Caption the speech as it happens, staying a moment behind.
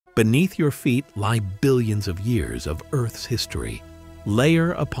Beneath your feet lie billions of years of Earth's history,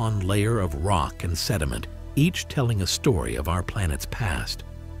 layer upon layer of rock and sediment, each telling a story of our planet's past.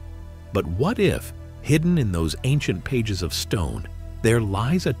 But what if, hidden in those ancient pages of stone, there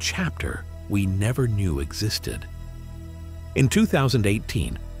lies a chapter we never knew existed? In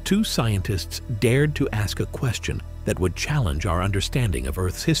 2018, two scientists dared to ask a question that would challenge our understanding of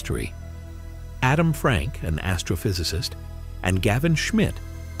Earth's history. Adam Frank, an astrophysicist, and Gavin Schmidt,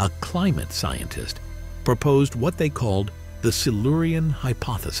 a climate scientist, proposed what they called the Silurian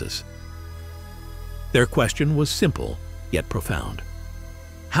Hypothesis. Their question was simple, yet profound.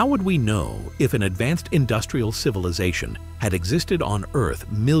 How would we know if an advanced industrial civilization had existed on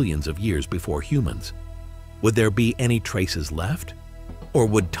Earth millions of years before humans? Would there be any traces left? Or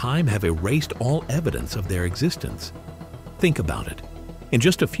would time have erased all evidence of their existence? Think about it. In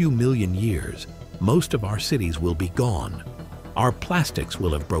just a few million years, most of our cities will be gone. Our plastics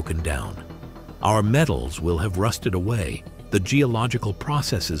will have broken down. Our metals will have rusted away. The geological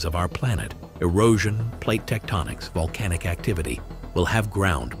processes of our planet, erosion, plate tectonics, volcanic activity, will have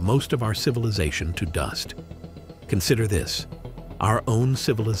ground most of our civilization to dust. Consider this. Our own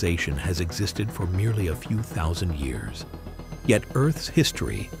civilization has existed for merely a few thousand years. Yet Earth's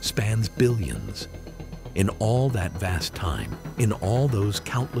history spans billions. In all that vast time, in all those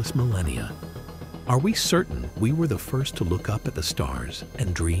countless millennia, are we certain we were the first to look up at the stars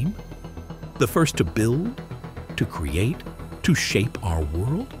and dream? The first to build, to create, to shape our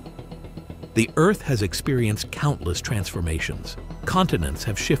world? The Earth has experienced countless transformations. Continents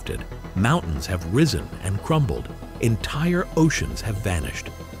have shifted, mountains have risen and crumbled, entire oceans have vanished.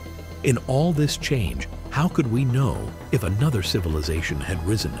 In all this change, how could we know if another civilization had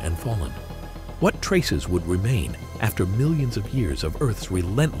risen and fallen? What traces would remain after millions of years of Earth's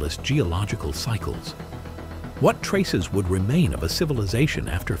relentless geological cycles? What traces would remain of a civilization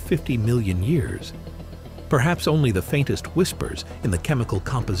after 50 million years? Perhaps only the faintest whispers in the chemical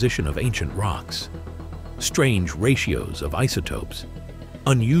composition of ancient rocks, strange ratios of isotopes,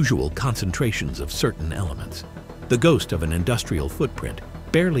 unusual concentrations of certain elements, the ghost of an industrial footprint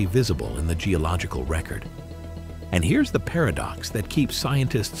barely visible in the geological record. And here's the paradox that keeps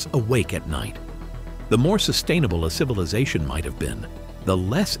scientists awake at night. The more sustainable a civilization might have been, the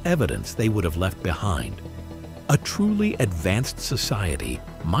less evidence they would have left behind. A truly advanced society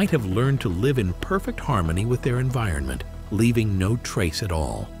might have learned to live in perfect harmony with their environment, leaving no trace at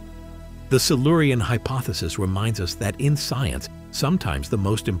all. The Silurian Hypothesis reminds us that in science, sometimes the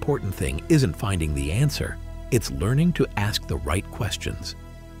most important thing isn't finding the answer, it's learning to ask the right questions.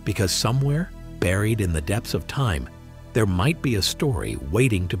 Because somewhere, buried in the depths of time, there might be a story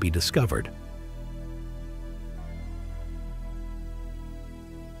waiting to be discovered.